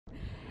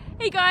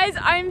Hey guys,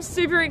 I'm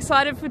super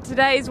excited for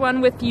today's one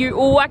with you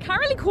all. I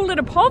can't really call it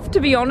a POV to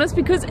be honest,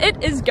 because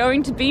it is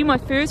going to be my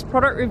first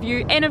product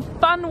review, and a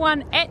fun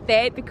one at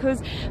that,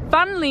 because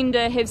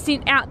Funleader have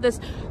sent out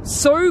this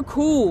so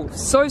cool,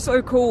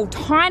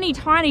 tiny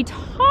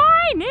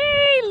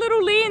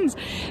little lens.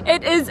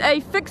 It is a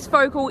fixed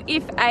focal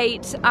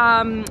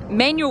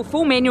f8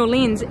 full manual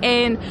lens,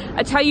 and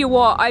I tell you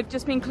what, I've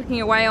just been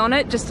clicking away on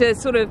it just to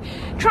sort of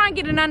try and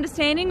get an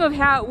understanding of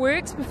how it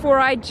works before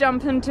I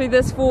jump into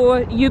this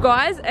for you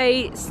guys,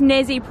 a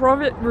snazzy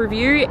product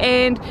review.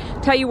 And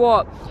tell you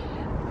what,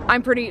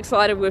 I'm pretty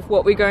excited with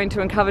what we're going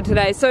to uncover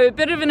today. So a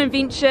bit of an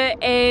adventure,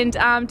 and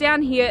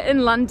down here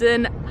in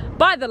London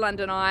by the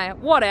London Eye.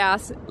 What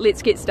else?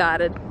 Let's get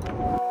started.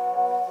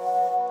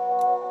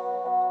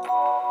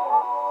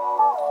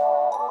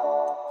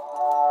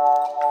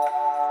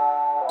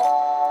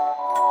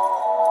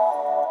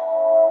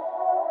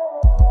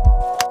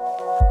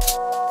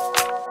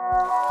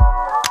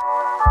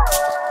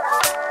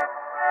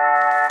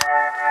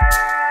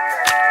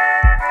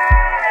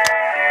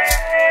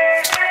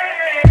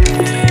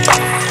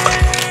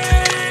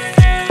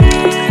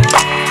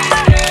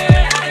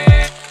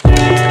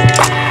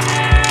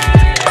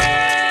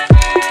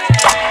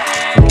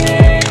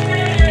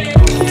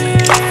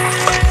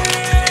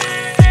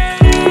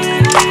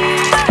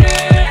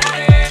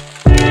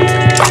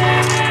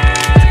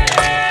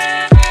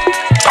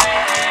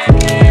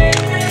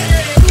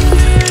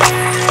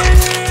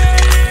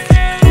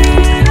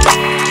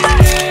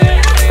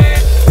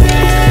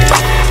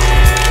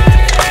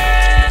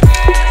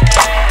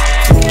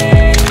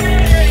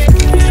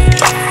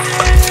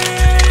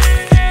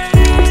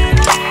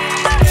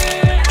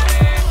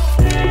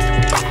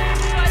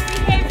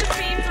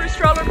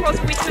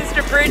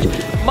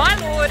 My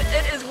lord,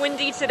 it is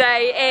windy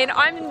today, and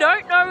I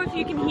don't know if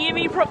you can hear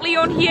me properly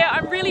on here.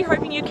 I'm really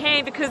hoping you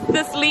can, because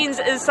this lens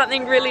is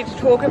something really to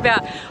talk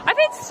about. I've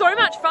had so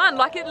much fun.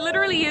 Like, it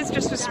literally is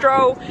just a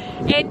stroll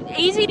and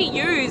easy to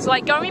use,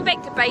 like going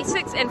back to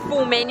basics and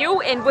full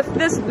manual, and with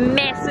this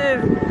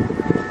massive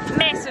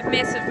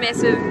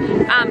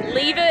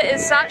lever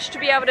as such to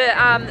be able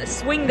to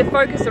swing the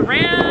focus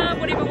around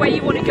whatever way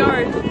you want to go.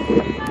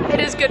 It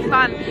is good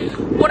fun.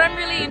 What I'm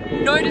really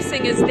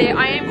noticing is that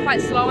I am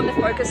quite slow on the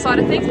focus side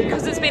of things,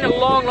 because it's been a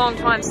long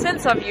time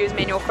since I've used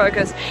manual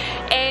focus.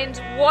 And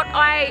what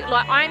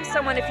I'm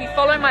someone, if you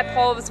follow my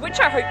POVs, which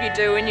I hope you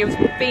do, and you've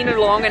been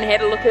along and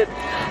had a look at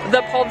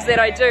the POVs that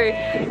I do,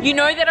 you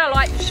know that I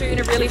like to shoot in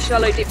a really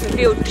shallow depth of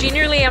field.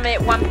 Generally I'm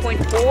at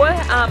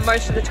 1.4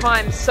 most of the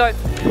time. So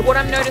what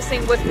I'm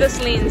noticing with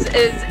this lens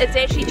is it's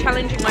actually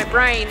challenging my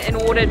brain in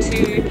order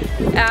to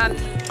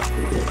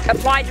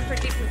apply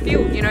different depth of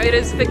field. You know, it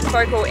is fixed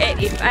focal at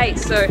f8,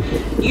 so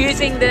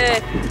using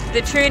the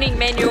turning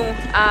manual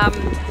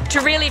to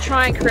really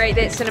try and create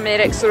that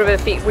cinematic sort of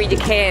effect where you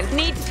can. You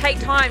need to take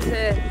time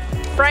to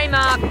frame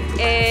up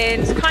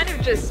and kind of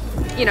just,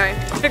 you know,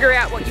 figure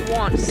out what you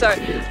want. So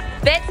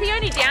that's the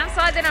only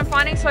downside that I'm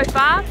finding so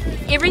far.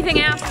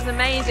 Everything else is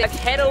amazing. I've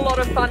had a lot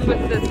of fun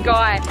with this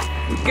guy.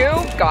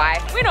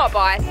 We're not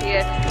biased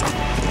here.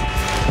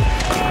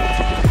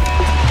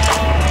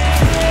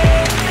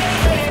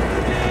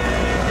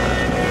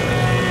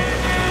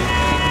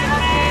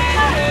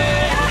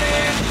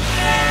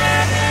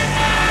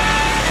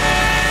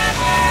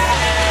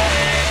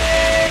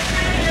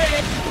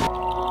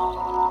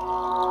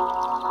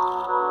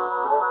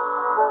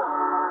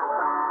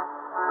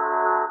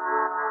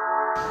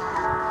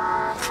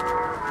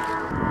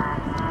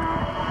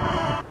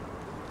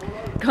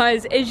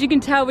 Guys, as you can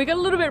tell, we got a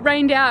little bit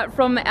rained out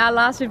from our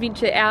last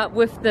adventure out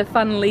with the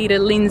Funleader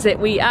lens that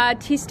we are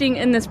testing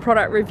in this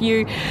product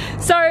review.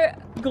 So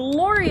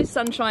glorious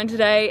sunshine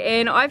today,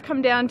 and I've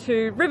come down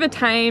to River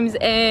Thames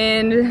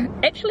and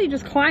actually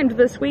just climbed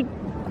this week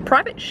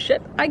private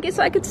ship, I guess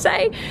I could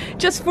say,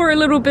 just for a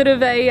little bit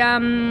of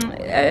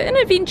an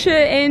adventure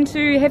and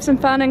to have some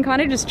fun and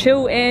kind of just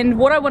chill. And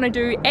what I want to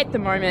do at the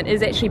moment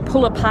is actually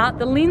pull apart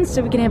the lens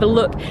so we can have a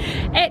look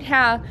at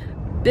how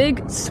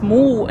big,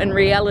 small in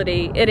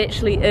reality it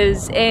actually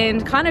is,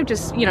 and kind of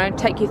just, you know,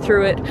 take you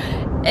through it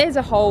as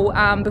a whole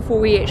before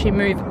we actually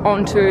move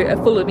on to a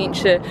full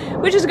adventure,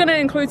 which is going to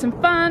include some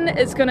fun.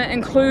 It's going to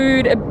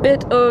include a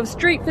bit of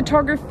street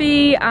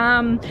photography,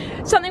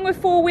 something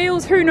with 4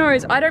 wheels, who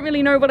knows. I don't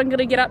really know what I'm going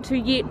to get up to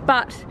yet,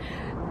 but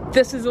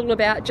this is all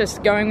about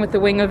just going with the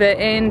wing of it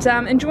and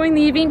enjoying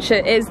the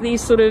adventure, as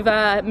these sort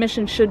of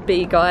missions should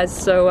be, guys.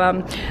 So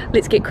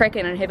let's get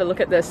cracking and have a look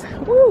at this.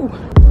 Woo!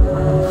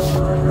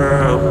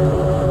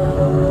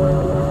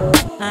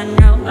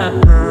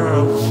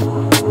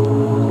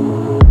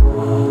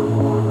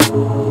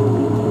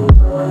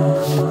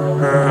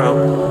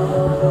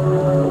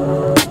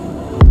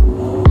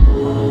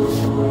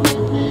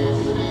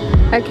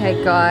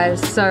 Okay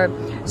guys, so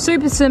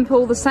super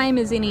simple, the same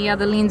as any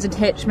other lens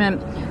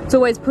attachment. It's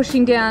always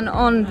pushing down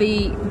on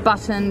the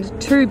button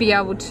to be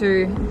able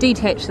to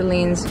detach the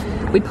lens.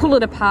 We pull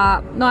it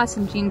apart, nice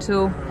and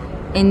gentle,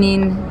 and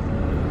then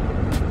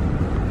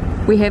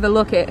we have a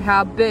look at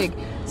how big.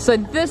 So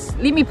this,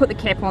 let me put the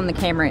cap on the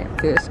camera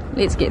first.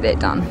 Let's get that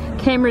done.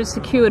 Camera is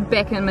secured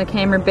back in the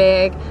camera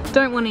bag.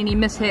 Don't want any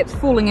mishaps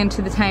falling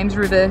into the Thames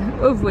River,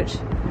 of which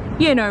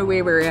you know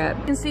where we're at.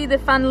 You can see the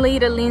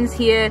Funleader lens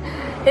here.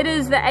 It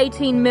is the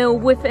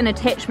 18mm with an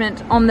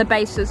attachment on the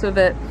basis of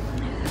it.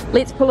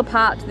 Let's pull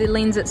apart the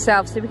lens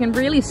itself so we can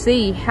really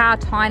see how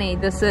tiny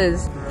this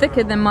is.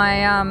 Thicker than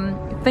my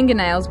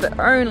fingernails, but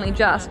only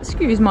just,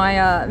 excuse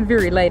my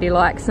very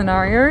ladylike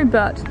scenario,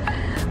 but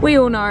we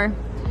all know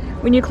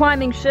when you're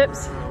climbing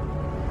ships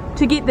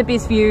to get the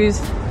best views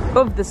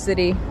of the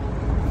city,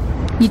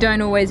 you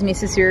don't always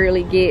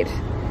necessarily get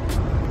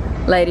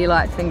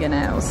ladylike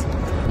fingernails.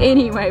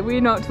 Anyway, we're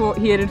not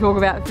here to talk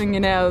about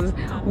fingernails.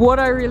 What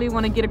I really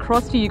want to get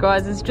across to you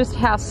guys is just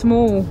how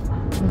small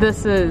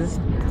this is.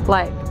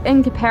 Like,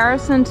 in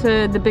comparison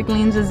to the big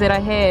lenses that I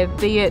have,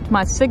 be it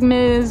my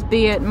Sigmas,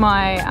 be it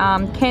my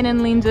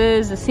Canon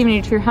lenses, the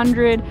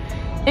 7200,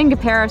 in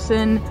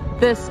comparison,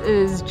 this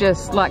is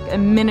just like a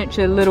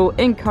miniature little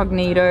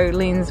incognito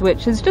lens,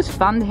 which is just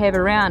fun to have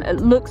around.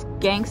 It looks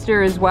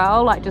gangster as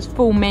well, like just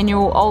full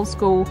manual, old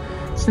school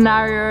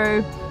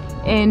scenario.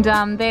 And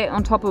that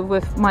on top of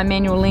with my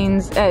manual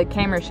lens,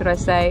 camera should I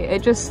say,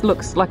 it just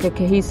looks like a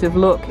cohesive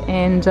look.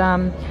 And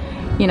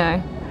you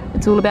know,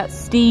 it's all about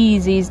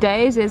steez these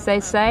days, as they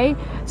say.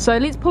 So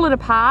let's pull it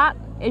apart.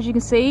 As you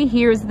can see,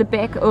 here is the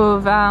back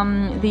of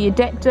the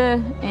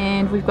adapter,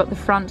 and we've got the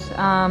front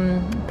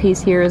piece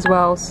here as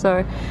well.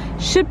 So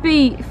should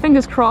be,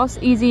 fingers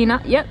crossed, easy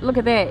enough. Yep, look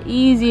at that,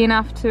 easy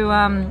enough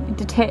to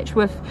detach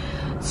with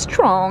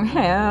strong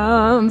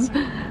hands.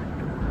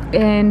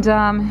 And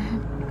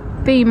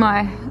be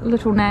my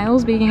little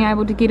nails being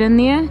able to get in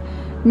there.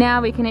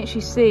 Now we can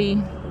actually see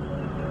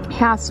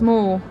how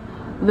small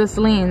this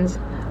lens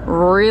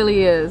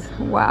really is.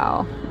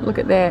 Wow, look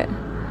at that.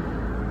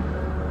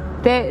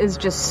 That is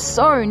just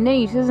so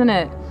neat, isn't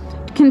it?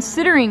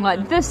 Considering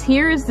like this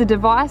here is the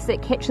device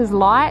that catches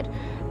light,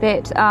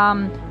 that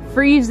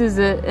freezes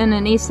it in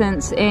an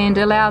essence and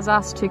allows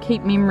us to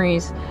keep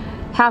memories.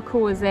 How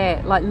cool is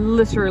that? Like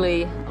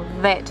literally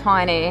that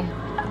tiny.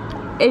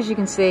 As you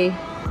can see,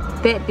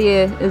 that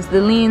there is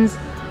the lens.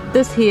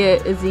 This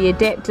here is the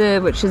adapter,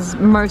 which is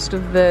most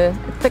of the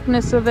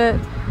thickness of it.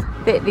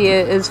 That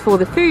there is for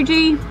the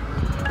Fuji.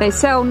 They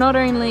sell not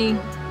only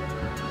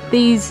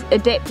these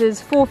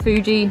adapters for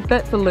Fuji,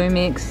 but for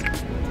Lumix.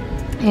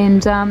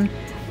 And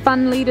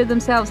Funleader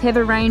themselves have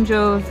a range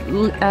of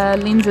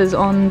lenses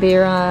on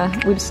their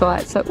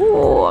website. So,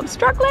 oh, I'm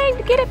struggling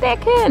to get it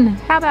back in.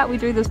 How about we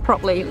do this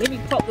properly? Let me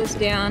pop this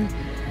down.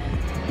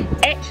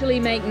 Actually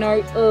make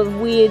note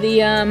of where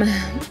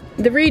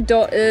the red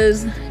dot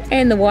is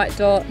and the white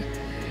dot.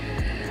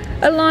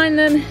 Align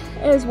them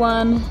as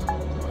one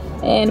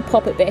and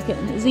pop it back in.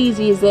 As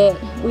easy as that.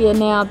 We are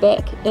now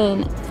back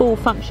in full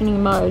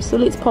functioning mode. So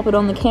let's pop it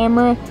on the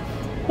camera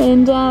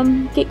and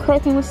get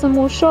cracking with some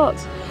more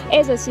shots.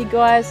 As I said,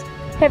 guys,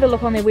 have a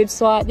look on their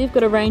website. They've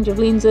got a range of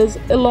lenses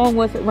along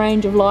with a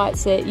range of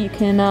lights that you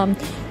can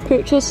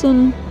purchase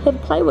and have a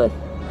play with.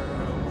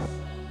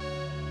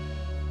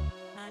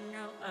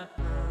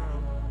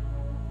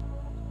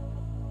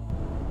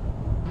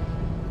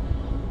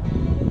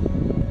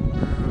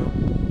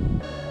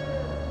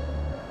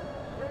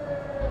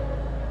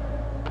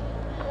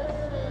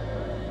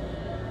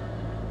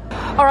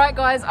 Alright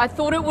guys, I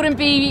thought it wouldn't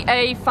be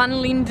a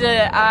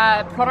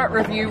Funleader product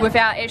review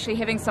without actually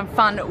having some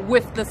fun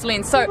with this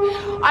lens. So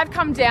I've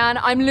come down,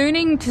 I'm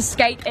learning to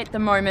skate at the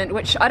moment,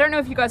 which I don't know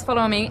if you guys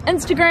follow me on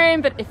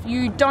Instagram, but if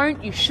you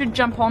don't, you should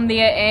jump on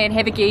there and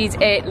have a gaze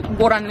at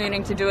what I'm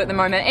learning to do at the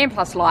moment, and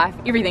plus life,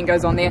 everything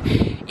goes on there.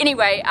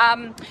 Anyway,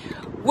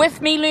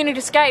 with me learning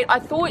to skate, I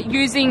thought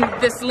using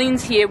this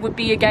lens here would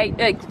be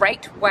a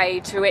great way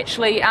to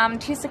actually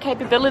test the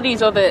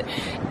capabilities of it.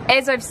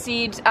 As I've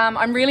said,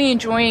 I'm really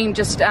enjoying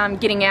just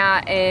getting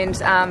out and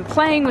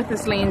playing with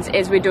this lens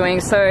as we're doing.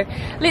 So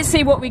let's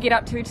see what we get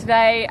up to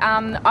today.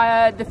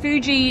 The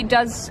Fuji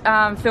does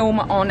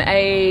film on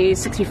a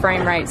 60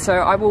 frame rate, so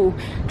I will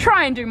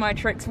try and do my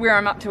tricks where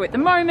I'm up to at the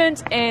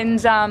moment and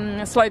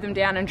slow them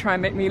down and try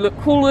and make me look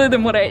cooler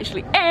than what I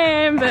actually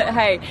am. But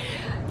hey,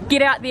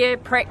 get out there,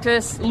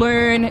 practice,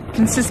 learn.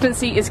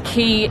 Consistency is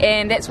key,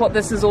 and that's what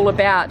this is all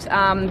about.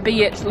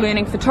 Be it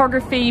learning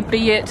photography,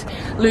 be it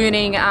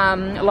learning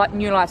like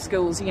new life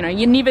skills. You know,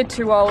 you're never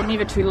too old,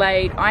 never too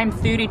late. I'm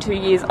 32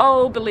 years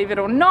old, believe it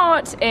or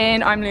not,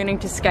 and I'm learning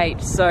to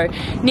skate. So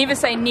never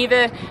say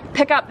never.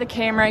 Pick up the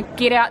camera,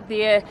 get out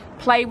there,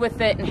 play with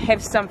it, and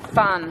have some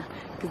fun,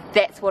 because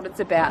that's what it's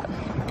about.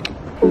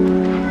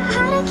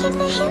 How to keep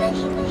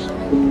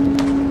the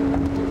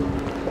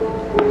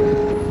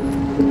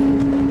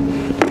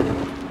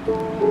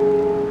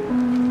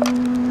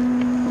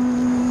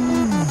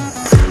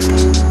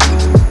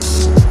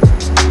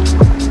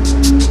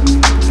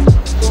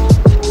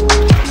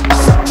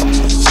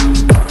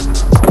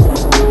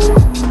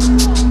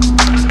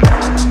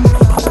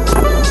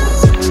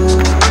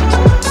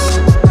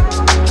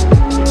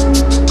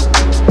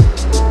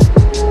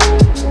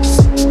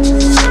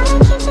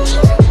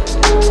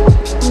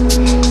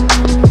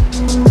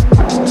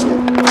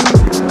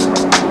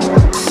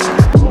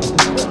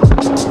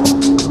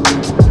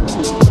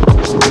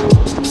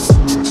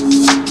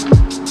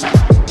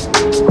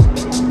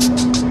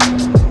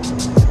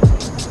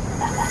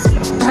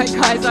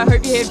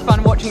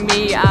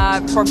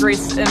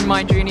progress in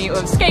my journey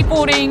of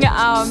skateboarding.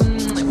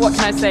 What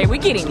can I say? We're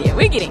getting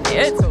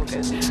there, it's all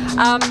good.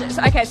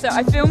 So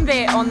I filmed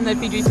that on the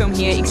Fiji film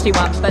here,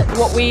 XT1, but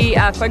what we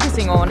are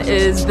focusing on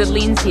is the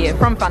lens here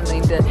from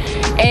Funleader.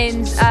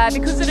 And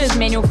because it is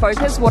manual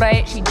focus, what I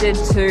actually did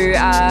to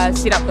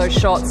set up those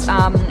shots,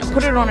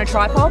 put it on a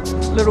tripod,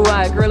 little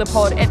gorilla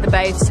pod at the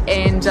base,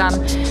 and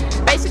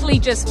basically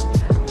just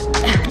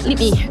let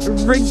me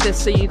rig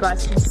this so you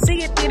guys can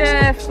see it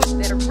better,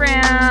 flip that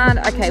around.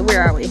 Okay,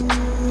 where are we?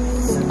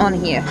 On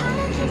here.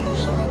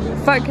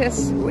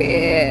 Focus,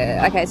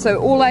 where? Okay, so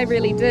all I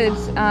really did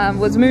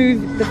was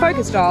move the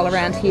focus dial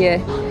around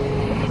here,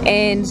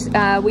 and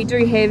we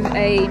do have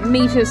a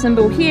meter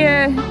symbol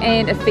here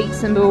and a feet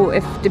symbol,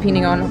 if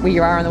depending on where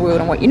you are in the world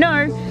and what you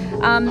know.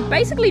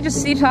 Basically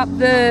just set up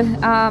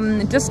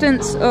the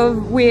distance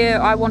of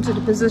where I wanted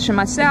to position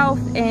myself,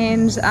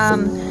 and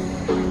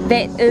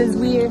that is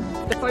where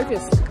the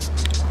focus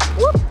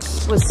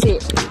was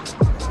set.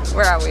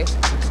 Where are we?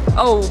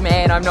 Oh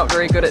man, I'm not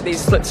very good at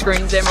these flip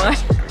screens, am I?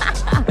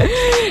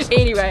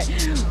 Anyway,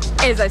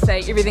 as I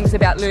say, everything's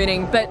about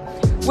learning, but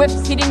with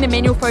setting the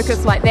manual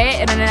focus like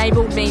that, it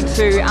enabled me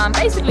to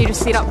basically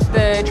just set up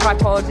the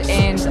tripod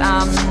and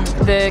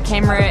the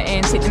camera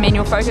and set the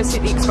manual focus,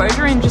 set the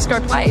exposure, and just go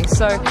play.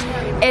 So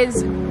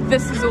as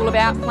this is all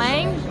about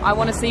playing, I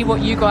want to see what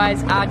you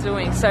guys are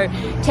doing. So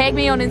tag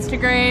me on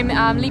Instagram,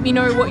 let me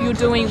know what you're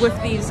doing with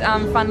these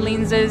fun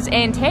lenses,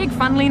 and tag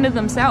Funleader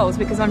themselves,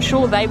 because I'm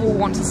sure they will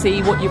want to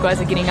see what you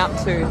guys are getting up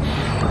to.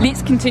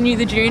 Let's continue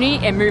the journey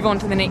and move on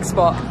to the next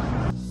spot.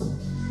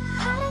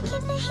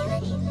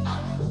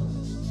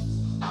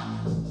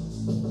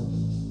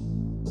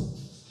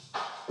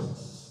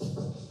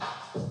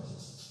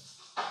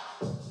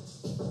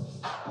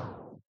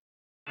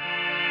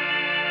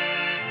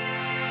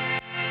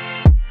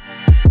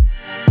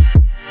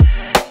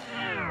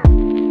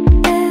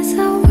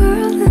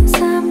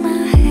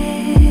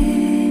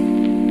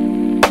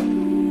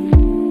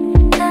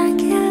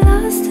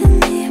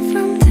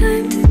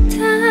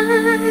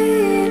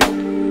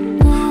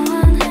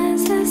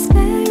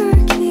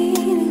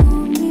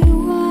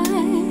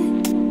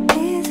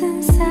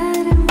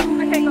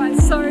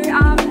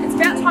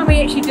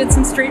 Did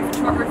some street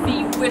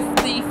photography with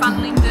the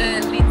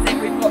Funleader lens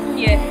that we've got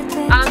here.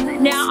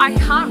 Now I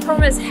can't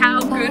promise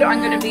how good I'm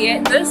going to be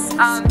at this,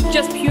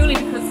 just purely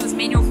because this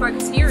manual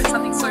focus here is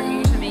something so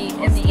new to me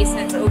in the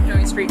essence of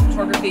doing street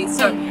photography.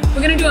 So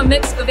we're going to do a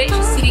mix of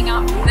actually setting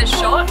up this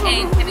shot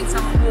and having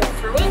someone walk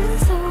through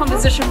it.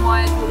 Composition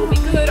wise will all be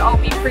good, I'll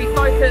be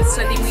pre-focused,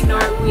 so then we know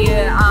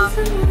where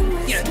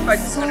the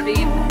focus is going to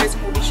be and the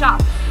person will be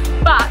sharp.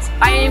 But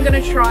I am going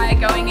to try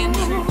going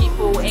into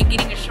people and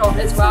getting a shot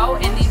as well,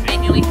 and then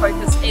manually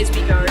focus as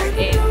we go,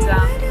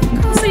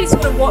 and we'll see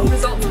sort of what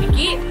results we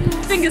get.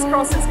 Fingers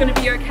crossed it's going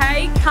to be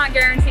okay, can't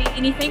guarantee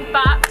anything,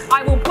 but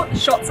I will put the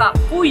shots up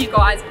for you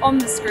guys on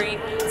the screen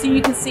so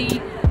you can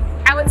see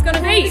how it's going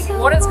to be,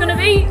 what it's going to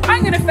be.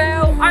 I'm going to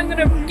fail, I'm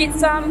going to get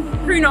some,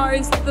 who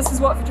knows. This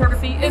is what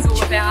photography is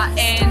all about,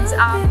 and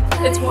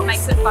it's what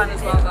makes it fun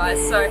as well, guys.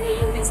 So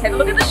let's have a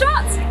look at the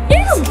shots.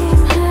 Yeah!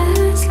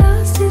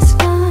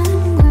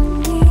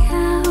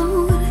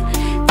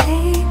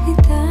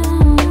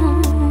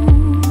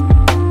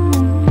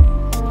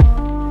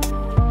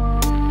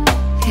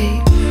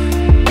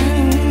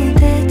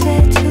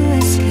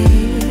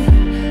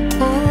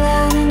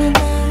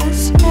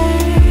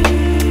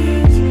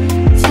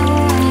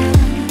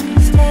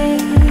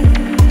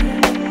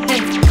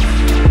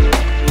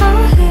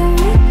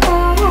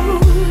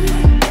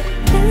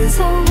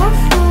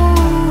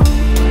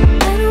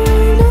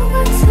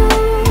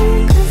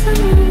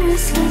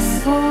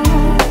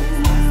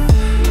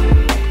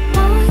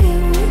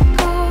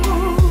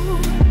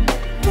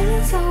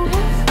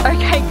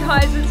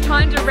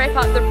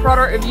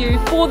 Product review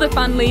for the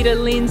Funleader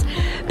lens.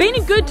 Been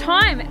a good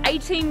time,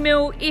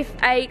 18mm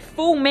f8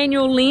 full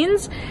manual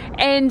lens,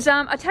 and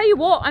I tell you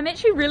what, I'm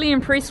actually really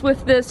impressed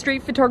with the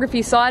street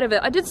photography side of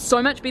it. I did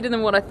so much better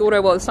than what I thought I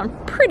was, so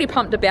I'm pretty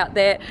pumped about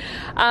that.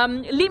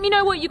 Let me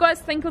know what you guys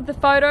think of the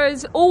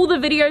photos, all the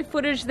video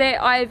footage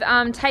that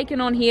I've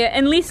taken on here,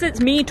 unless it's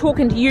me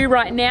talking to you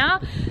right now.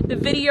 The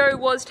video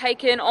was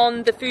taken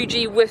on the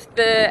Fuji with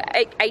the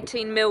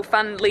 18mm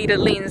Funleader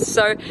lens.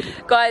 So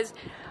guys,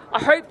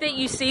 I hope that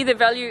you see the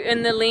value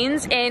in the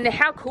lens and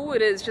how cool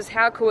it is, just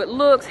how cool it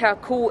looks, how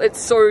cool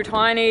it's so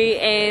tiny,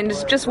 and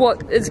just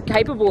what is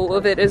capable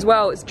of it as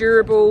well. It's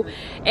durable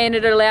and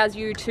it allows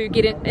you to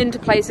get into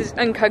places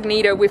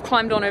incognito. We've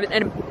climbed on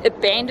a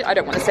band, I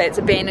don't want to say it's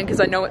abandoned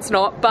because I know it's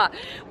not, but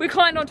we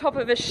climbed on top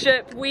of a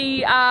ship.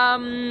 We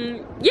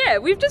yeah,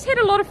 we've just had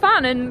a lot of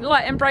fun and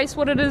like embrace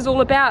what it is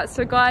all about.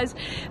 So guys,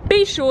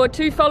 be sure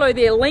to follow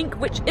their link,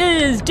 which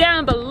is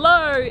down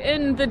below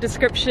in the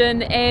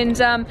description,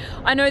 and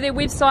I know their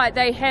website,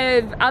 they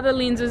have other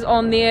lenses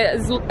on there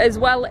as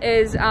well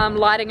as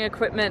lighting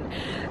equipment.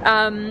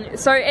 And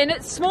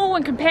it's small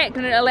and compact,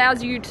 and it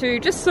allows you to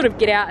just sort of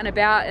get out and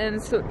about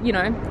and, you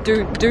know,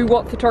 do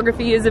what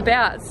photography is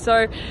about.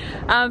 So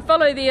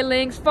follow their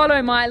links,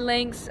 follow my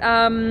links.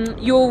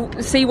 You'll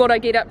see what I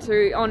get up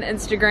to on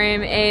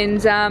Instagram,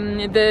 and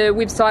the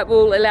website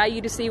will allow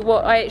you to see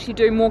what I actually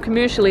do more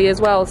commercially as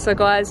well. So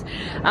guys,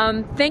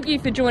 thank you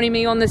for joining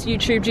me on this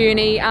YouTube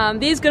journey.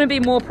 There's going to be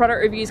more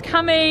product reviews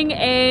coming,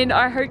 and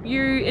I hope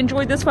you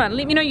enjoyed this one.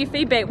 Let me know your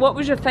feedback. What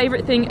was your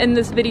favorite thing in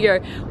this video?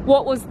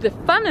 What was the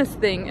funnest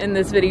thing in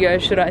this video,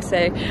 should I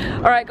say?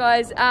 Alright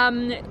guys,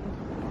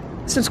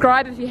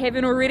 subscribe if you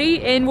haven't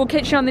already, and we'll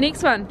catch you on the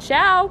next one.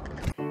 Ciao!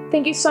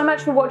 Thank you so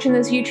much for watching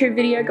this YouTube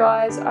video,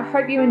 guys. I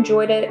hope you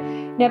enjoyed it.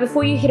 Now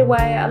before you head away,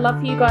 I'd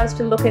love for you guys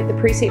to look at the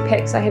preset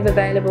packs I have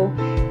available.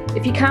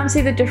 If you can't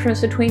see the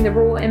difference between the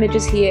raw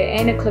images here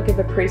and a click of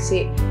a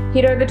preset,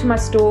 head over to my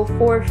store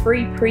for a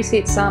free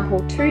preset sample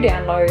to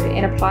download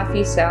and apply for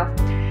yourself.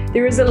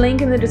 There is a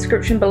link in the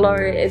description below,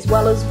 as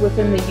well as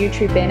within the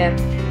YouTube banner.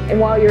 And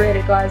while you're at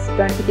it guys,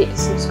 don't forget to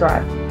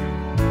subscribe.